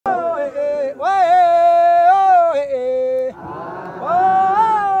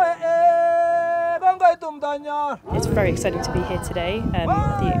It's very exciting to be here today at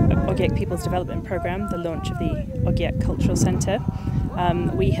the Ogiek People's Development Programme, the launch of the Ogiek Cultural Centre.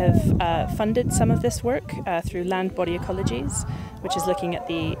 We have funded some of this work through land body ecologies, which is looking at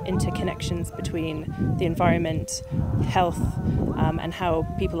the interconnections between the environment, health, and how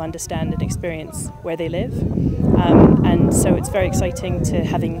people understand and experience where they live. And so it's very exciting to,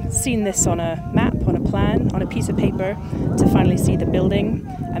 having seen this on a map, on a plan, on a piece of paper, to finally see the building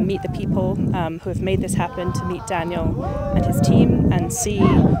and meet the people who have made this happen, to meet Daniel and his team and see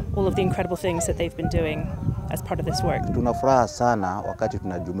all of the incredible things that they've been doing as part of this work. Tunafuraha sana wakati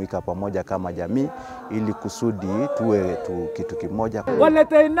tunajumuika pamoja kama jamii ili kusudi tuwe kitu kimoja.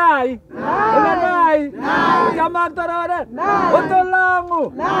 Walete nai, nai, kama torore,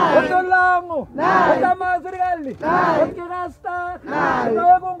 otolangu, kama serikali, okirasta,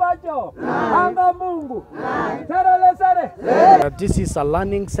 okumbacho, anga Mungu, serele sere. This is a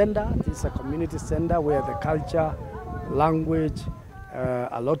learning center. This is a community center where the culture, language,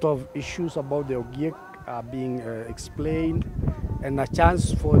 a lot of issues about the Ogiek are being explained, and a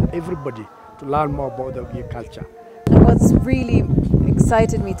chance for everybody to learn more about the Ogiek culture. What's really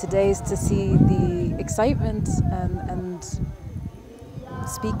excited me today is to see the excitement and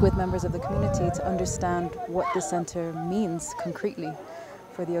speak with members of the community to understand what the centre means concretely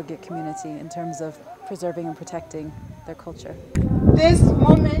for the Ogiek community in terms of preserving and protecting their culture. This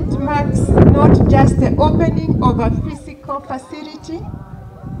moment marks not just the opening of a physical facility,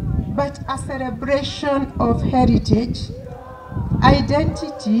 but a celebration of heritage,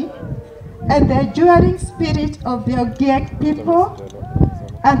 identity, and the enduring spirit of the Ogiek people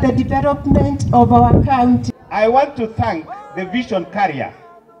and the development of our county. I want to thank the vision carrier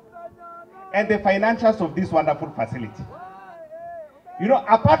and the financiers of this wonderful facility. You know,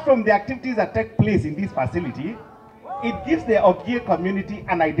 apart from the activities that take place in this facility, it gives the Ogiek community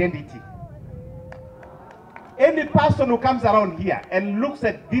an identity. Any person who comes around here and looks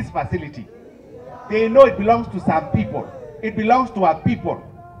at this facility, they know it belongs to some people. It belongs to our people.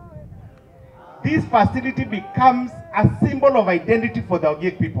 This facility becomes a symbol of identity for the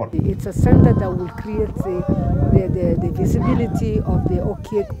Ogiek people. It's a center that will create the visibility of the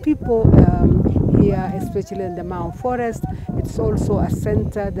Ogiek people here, especially in the Mount Forest. It's also a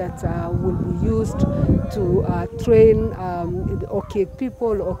center that will be used to train the Ogiek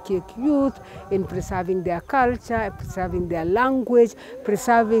people, Ogiek youth, in preserving their culture, preserving their language,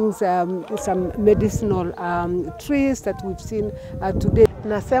 preserving some medicinal trees that we've seen today.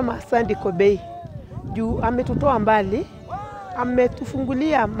 Nasema asante Kobei juu ametutoa mbali,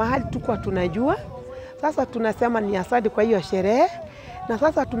 ametufungulia mahali tukwa tunajua. Sasa tunasema ni asante kwa hiyo sherehe, na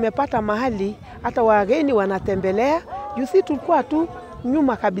sasa tumepata mahali hata wageni wanatembelea. Juu si tulikuwa tu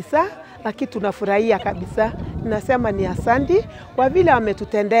nyuma kabisa, lakini tunafurahia kabisa. Nasema ni asante kwa vile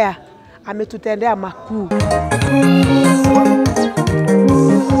ametutendea makuu.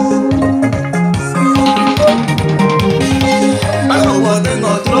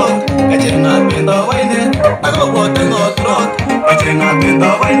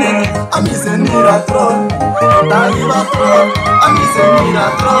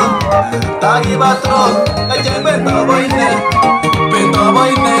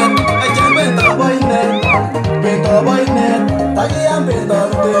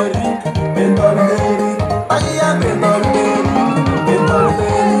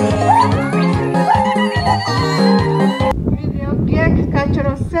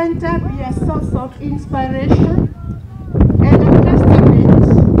 Cultural Center be a source of inspiration and a testament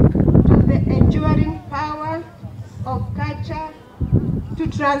to the enduring power of culture to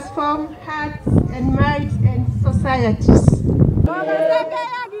transform hearts and minds and societies.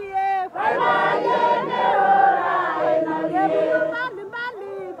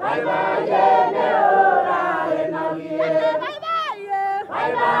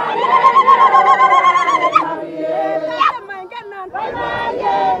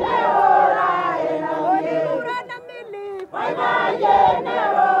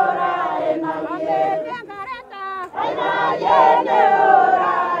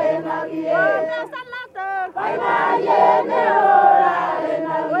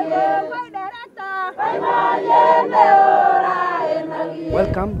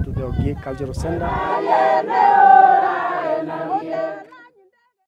 Welcome to the Ogiek Cultural Center.